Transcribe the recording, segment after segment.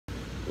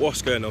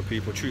What's going on,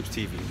 people?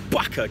 TroopzTV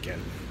back again.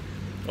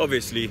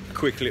 Obviously,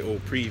 quick little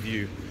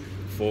preview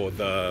for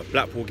the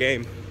Blackpool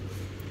game.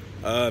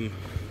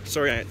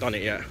 Sorry I ain't done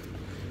it yet.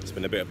 It's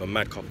been a bit of a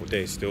mad couple of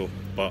days still,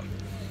 but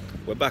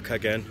we're back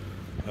again.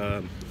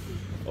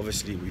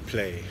 Obviously we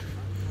play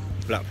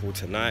Blackpool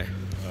tonight.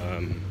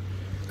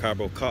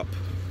 Carabao Cup.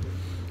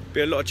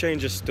 Be a lot of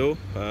changes still.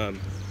 I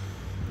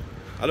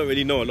don't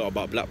really know a lot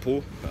about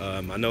Blackpool.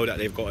 I know that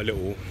they've got a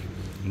little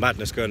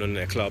madness going on in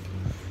their club.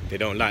 They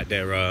don't like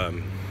their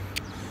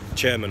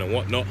chairman and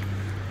whatnot,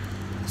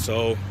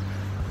 so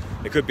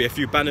there could be a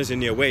few banners in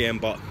the away end,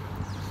 but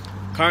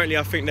currently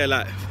I think they're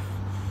like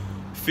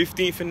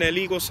 15th in their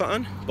league or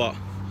something, but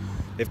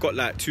they've got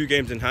like 2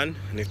 games in hand,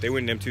 and if they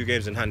win them 2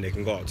 games in hand they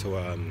can go up to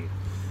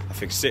I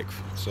think 6th,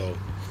 so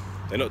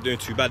they're not doing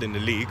too bad in the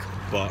league.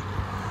 But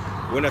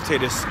when I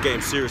take this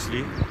game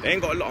seriously, they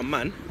ain't got a lot of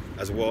man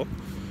as well.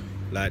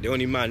 Like the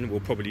only man we'll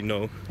probably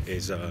know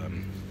is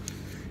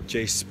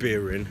Jay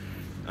Spearing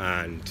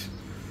and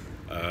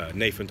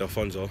Nathan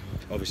Delfonso.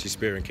 Obviously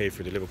Spearing came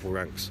through the Liverpool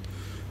ranks.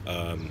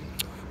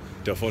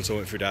 Delfonso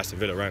went through the Aston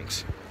Villa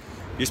ranks.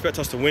 You expect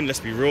us to win,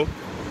 let's be real.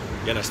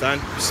 You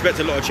understand? Expect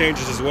a lot of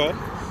changes as well.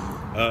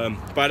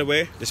 By the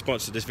way, this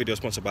video is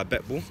sponsored by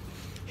Blackpool.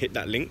 Hit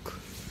that link.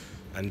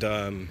 And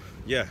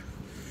yeah,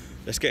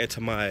 let's get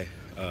into my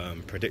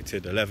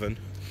predicted 11.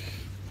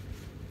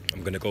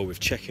 I'm going to go with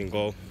Cech in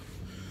goal.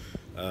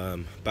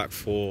 Back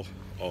 4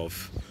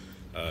 of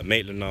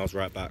Maitland-Niles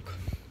right back.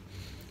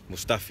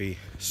 Mustafi,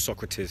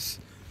 Socrates,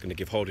 going to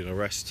give Holding a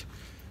rest,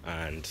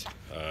 and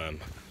I'm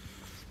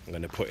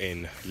going to put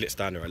in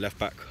Litsteiner at left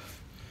back.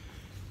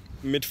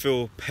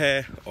 Midfield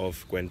pair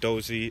of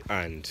Guendouzi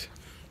and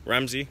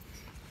Ramsey,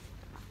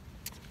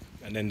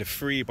 and then the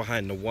 3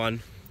 behind the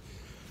 1.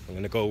 I'm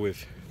going to go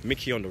with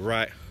Mickey on the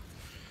right,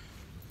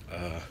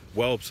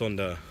 Welbs on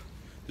the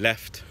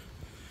left,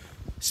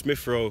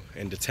 Smith Rowe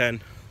in the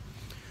 10,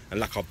 and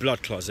like our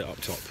blood closet up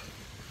top.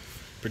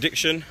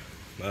 Prediction.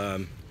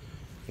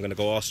 I'm going to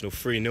go Arsenal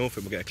 3-0. I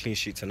think we'll get a clean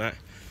sheet tonight.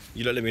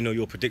 You lot let me know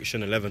your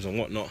prediction, 11s and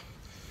whatnot.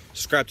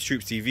 Subscribe to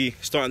TroopzTV.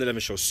 Starting the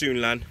 11 show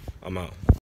soon, Lan. I'm out.